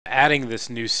adding this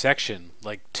new section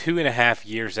like 2.5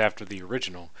 years after the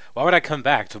original. Why would I come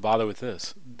back to bother with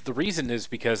this? The reason is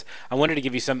because I wanted to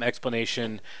give you some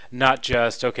explanation, not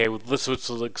just, okay, well, this is what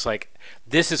it looks like.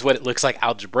 This is what it looks like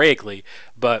algebraically,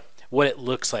 but what it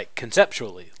looks like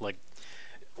conceptually. Like,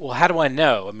 well, how do I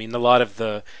know? I mean, a lot of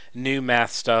the new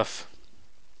math stuff,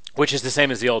 which is the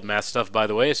same as the old math stuff, by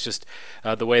the way. It's just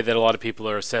the way that a lot of people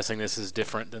are assessing this is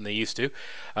different than they used to.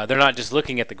 They're not just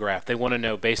looking at the graph. They want to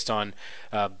know based on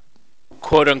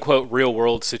quote-unquote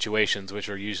real-world situations, which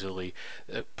are usually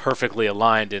perfectly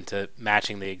aligned into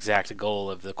matching the exact goal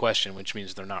of the question, which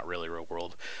means they're not really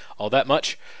real-world all that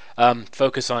much.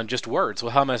 Focus on just words.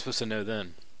 Well, how am I supposed to know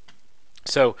then?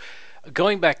 So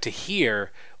going back to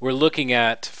here, we're looking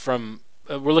at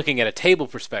a table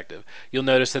perspective. You'll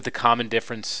notice that the common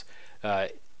difference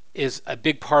is a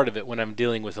big part of it when I'm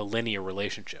dealing with a linear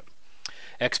relationship.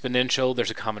 Exponential, there's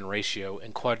a common ratio,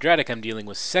 and quadratic, I'm dealing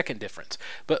with second difference.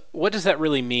 But what does that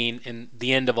really mean in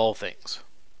the end of all things?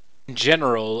 In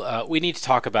general, we need to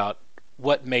talk about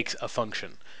what makes a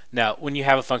function. Now, when you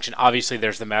have a function, obviously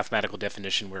there's the mathematical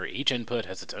definition where each input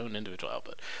has its own individual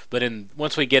output. But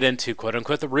once we get into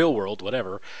quote-unquote the real world,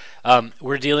 whatever,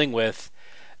 we're dealing with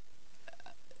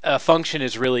a function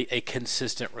is really a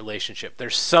consistent relationship.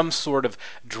 There's some sort of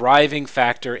driving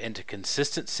factor into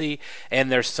consistency,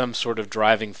 and there's some sort of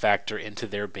driving factor into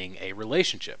there being a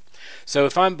relationship. So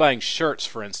if I'm buying shirts,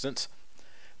 for instance,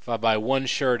 if I buy one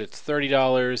shirt, it's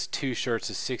 $30, two shirts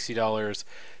is $60,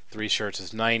 three shirts is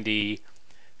 $90,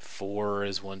 four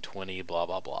is $120, blah,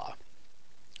 blah, blah.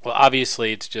 Well,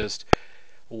 obviously, it's just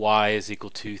y is equal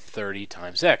to 30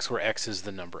 times x, where x is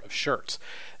the number of shirts.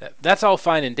 That's all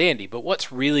fine and dandy, but what's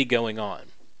really going on?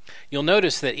 You'll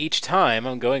notice that each time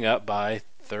I'm going up by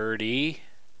 30,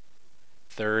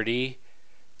 30,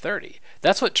 30.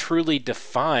 That's what truly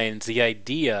defines the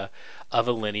idea of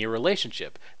a linear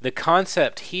relationship. The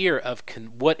concept here of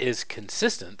what is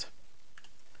consistent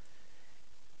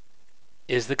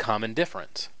is the common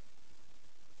difference.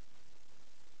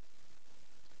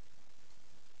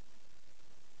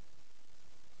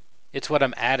 It's what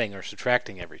I'm adding or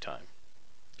subtracting every time,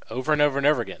 over and over and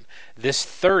over again. This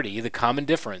 30, the common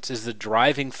difference, is the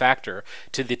driving factor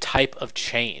to the type of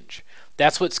change.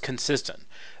 That's what's consistent,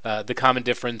 the common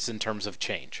difference in terms of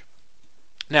change.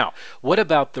 Now, what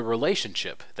about the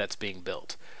relationship that's being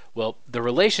built? Well, the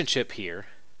relationship here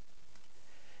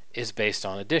is based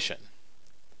on addition.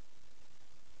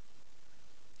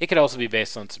 It could also be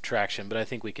based on subtraction, but I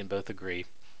think we can both agree,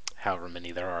 however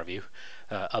many there are of you,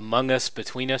 among us,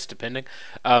 between us, depending,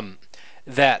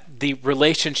 that the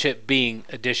relationship being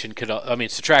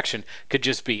subtraction could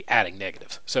just be adding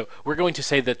negatives. So we're going to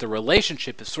say that the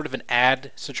relationship is sort of an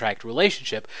add-subtract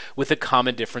relationship with the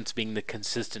common difference being the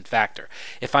consistent factor.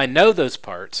 If I know those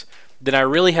parts, then I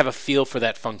really have a feel for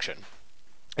that function.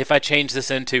 If I change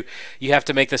this into, you have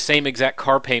to make the same exact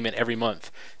car payment every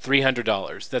month,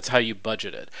 $300. That's how you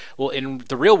budget it. Well, in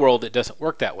the real world, it doesn't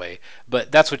work that way,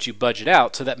 but that's what you budget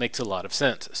out, so that makes a lot of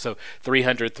sense. So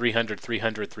 300, 300,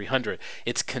 300, 300.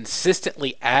 It's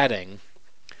consistently adding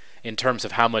in terms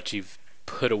of how much you've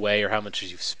put away or how much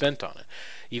you've spent on it.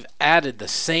 You've added the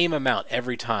same amount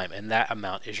every time, and that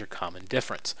amount is your common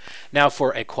difference. Now,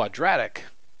 for a quadratic,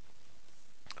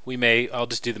 I'll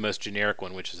just do the most generic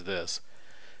one, which is this.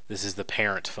 This is the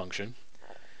parent function.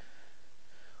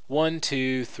 1,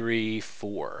 2, 3,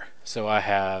 4. So I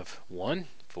have 1,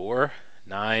 4,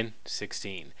 9,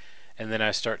 16. And then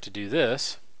I start to do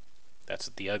this. That's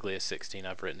the ugliest 16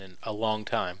 I've written in a long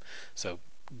time. So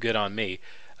good on me.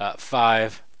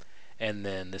 5, and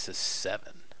then this is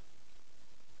 7.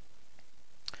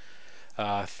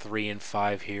 3 and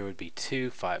 5 here would be 2.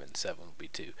 5 and 7 would be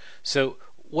 2. So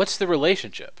what's the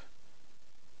relationship?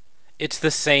 It's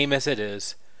the same as it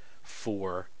is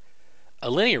for a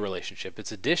linear relationship.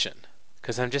 It's addition,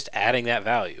 because I'm just adding that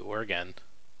value, or again,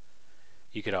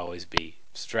 you could always be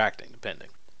subtracting, depending.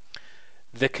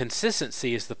 The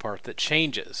consistency is the part that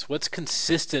changes. What's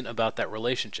consistent about that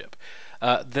relationship?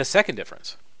 The second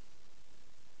difference.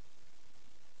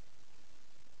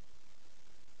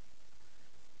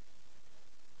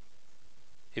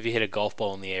 If you hit a golf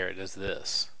ball in the air, it does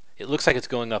this. It looks like it's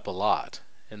going up a lot,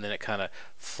 and then it kind of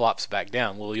flops back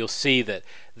down. Well, you'll see that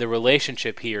the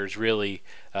relationship here is really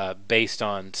based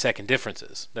on second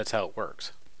differences. That's how it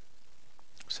works.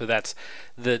 So that's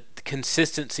the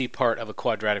consistency part of a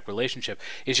quadratic relationship,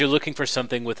 is you're looking for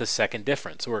something with a second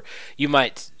difference. Or you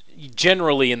might,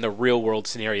 generally in the real world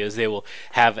scenarios, they will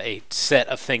have a set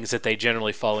of things that they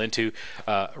generally fall into.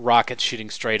 Rockets shooting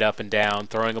straight up and down,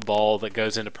 throwing a ball that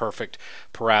goes into perfect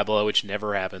parabola, which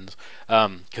never happens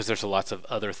because there's lots of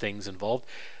other things involved.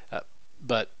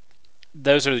 But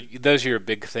those are your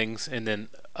big things, and then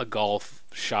a golf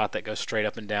shot that goes straight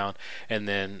up and down, and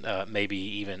then maybe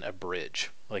even a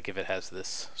bridge, like if it has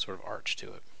this sort of arch to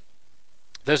it.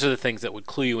 Those are the things that would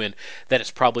clue you in that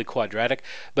it's probably quadratic.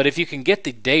 But if you can get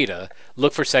the data,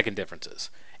 look for second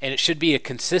differences. And it should be a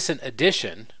consistent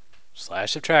addition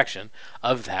slash subtraction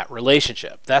of that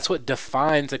relationship. That's what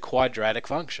defines a quadratic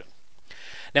function.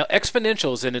 Now,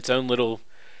 exponential is in its own little,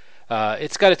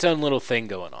 it's got its own little thing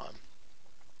going on.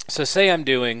 So say I'm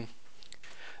doing,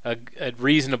 a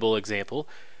reasonable example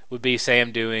would be, say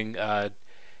I'm doing, I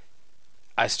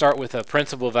start with a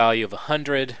principal value of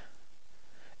 100,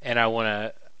 and I want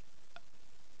to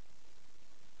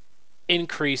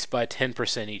increase by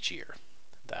 10% each year.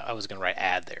 I was going to write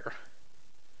add there.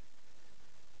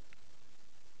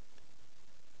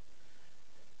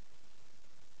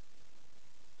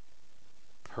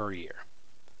 Per year.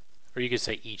 Or you could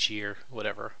say each year,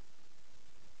 whatever.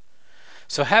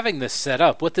 So having this set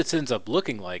up, what this ends up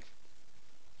looking like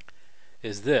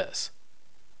is this.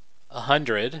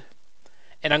 100,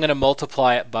 and I'm going to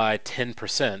multiply it by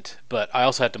 10%, but I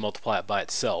also have to multiply it by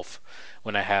itself.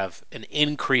 When I have an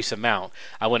increase amount,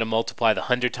 I want to multiply the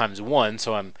 100 times 1,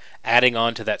 so I'm adding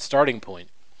on to that starting point,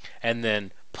 and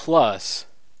then plus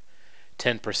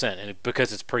 10%. And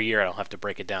because it's per year, I don't have to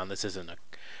break it down. This isn't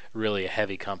really a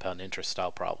heavy compound interest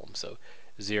style problem, so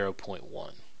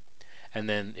 0.1. And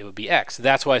then it would be x.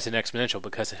 That's why it's an exponential,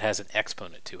 because it has an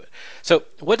exponent to it. So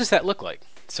what does that look like?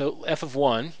 So f of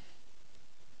 1,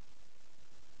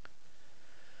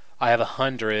 I have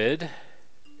 100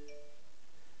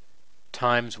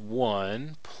 times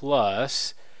 1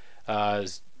 plus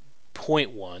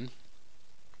 0.1.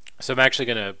 So I'm actually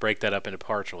going to break that up into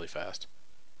parts really fast.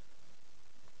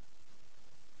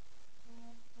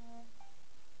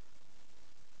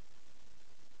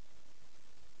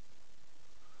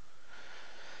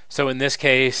 So in this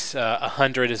case,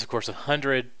 100 is, of course,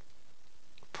 100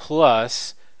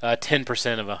 plus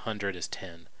 10% of 100 is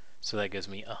 10. So that gives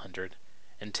me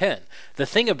 110. The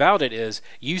thing about it is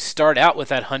you start out with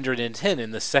that 110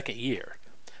 in the second year.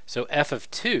 So f of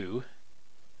 2,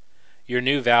 your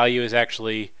new value is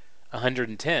actually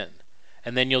 110.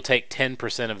 And then you'll take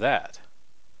 10% of that.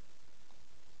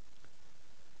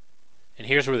 And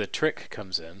here's where the trick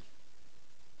comes in.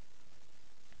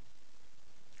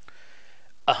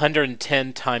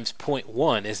 110 times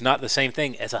 0.1 is not the same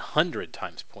thing as 100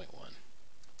 times 0.1.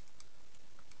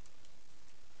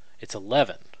 It's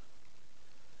 11.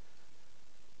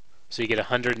 So you get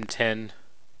 110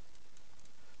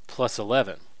 plus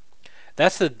 11.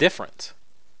 That's the difference.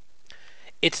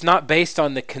 It's not based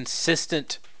on the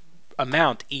consistent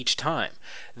amount each time.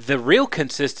 The real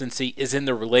consistency is in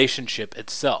the relationship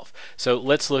itself. So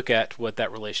let's look at what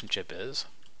that relationship is.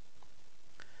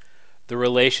 The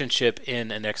relationship in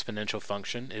an exponential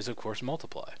function is, of course,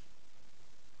 multiply.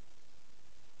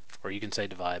 Or you can say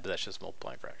divide, but that's just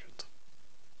multiplying fractions.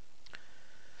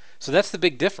 So that's the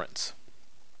big difference.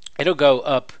 It'll go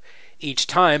up each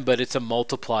time, but it's a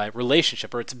multiply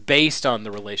relationship, or it's based on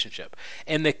the relationship.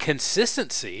 And the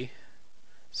consistency,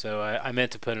 so I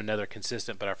meant to put another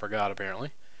consistent, but I forgot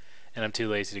apparently, and I'm too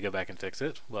lazy to go back and fix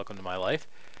it. Welcome to my life.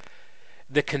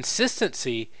 The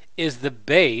consistency is the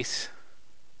base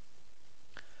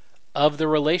of the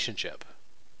relationship.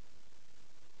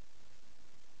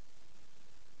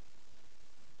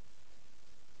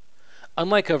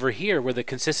 Unlike over here, where the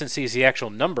consistency is the actual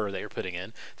number that you're putting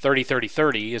in, 30, 30,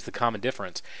 30 is the common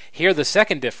difference. Here, the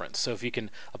second difference, so if you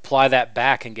can apply that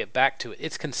back and get back to it,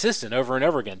 it's consistent over and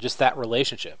over again, just that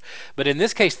relationship. But in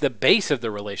this case, the base of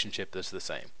the relationship is the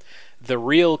same. The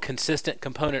real consistent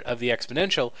component of the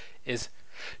exponential is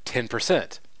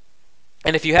 10%.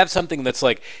 And if you have something that's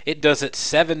like, it does it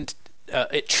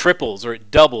it triples or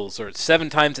it doubles or it's 7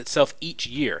 times itself each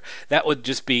year, that would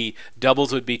just be,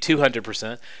 doubles would be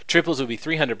 200%, triples would be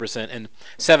 300%, and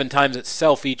 7 times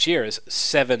itself each year is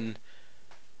 700%.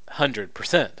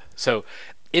 So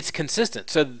it's consistent.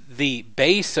 So the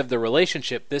base of the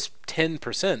relationship, this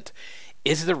 10%,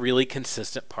 is the really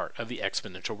consistent part of the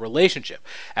exponential relationship,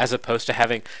 as opposed to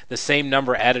having the same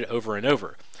number added over and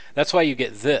over. That's why you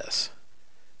get this.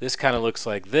 This kind of looks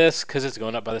like this because it's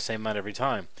going up by the same amount every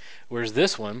time. Whereas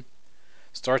this one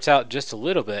starts out just a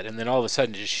little bit and then all of a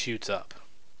sudden just shoots up.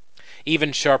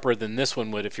 Even sharper than this one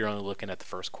would if you're only looking at the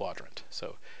first quadrant.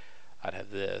 So I'd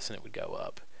have this and it would go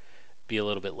up. Be a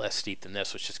little bit less steep than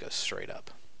this, which just goes straight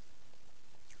up.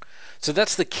 So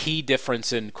that's the key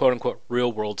difference in quote-unquote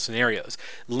real-world scenarios.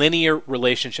 Linear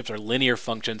relationships or linear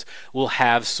functions will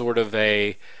have sort of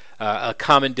a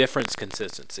common difference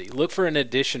consistency. Look for an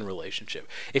addition relationship.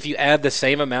 If you add the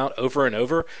same amount over and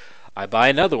over, I buy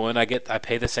another one, I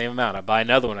pay the same amount. I buy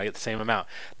another one, I get the same amount.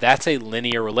 That's a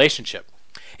linear relationship.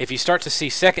 If you start to see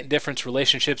second difference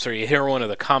relationships, or you hear one of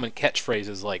the common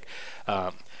catchphrases like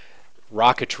um,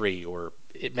 rocketry or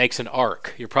it makes an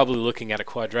arc, you're probably looking at a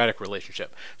quadratic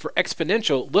relationship. For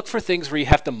exponential, look for things where you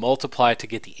have to multiply to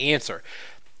get the answer.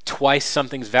 Twice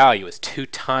something's value is 2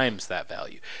 times that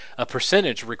value. A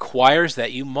percentage requires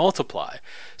that you multiply.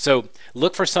 So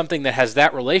look for something that has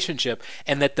that relationship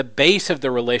and that the base of the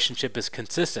relationship is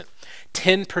consistent.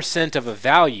 10% of a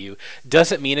value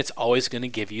doesn't mean it's always going to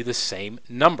give you the same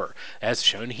number, as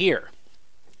shown here.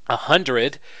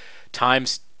 100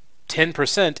 times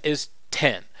 10% is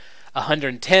 10.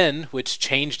 110, which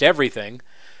changed everything,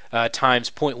 times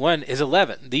zero point 0.1 is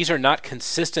 11. These are not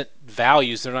consistent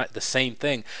values. They're not the same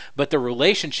thing, but the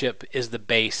relationship is the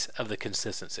base of the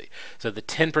consistency. So the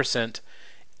 10%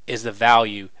 is the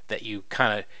value that you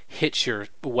kind of hitch your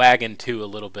wagon to a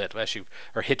little bit,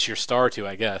 or hitch your star to,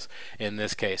 I guess, in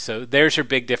this case. So there's your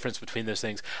big difference between those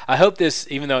things. I hope this,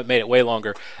 even though it made it way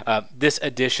longer, this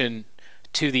addition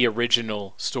to the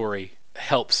original story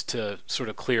helps to sort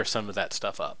of clear some of that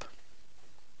stuff up.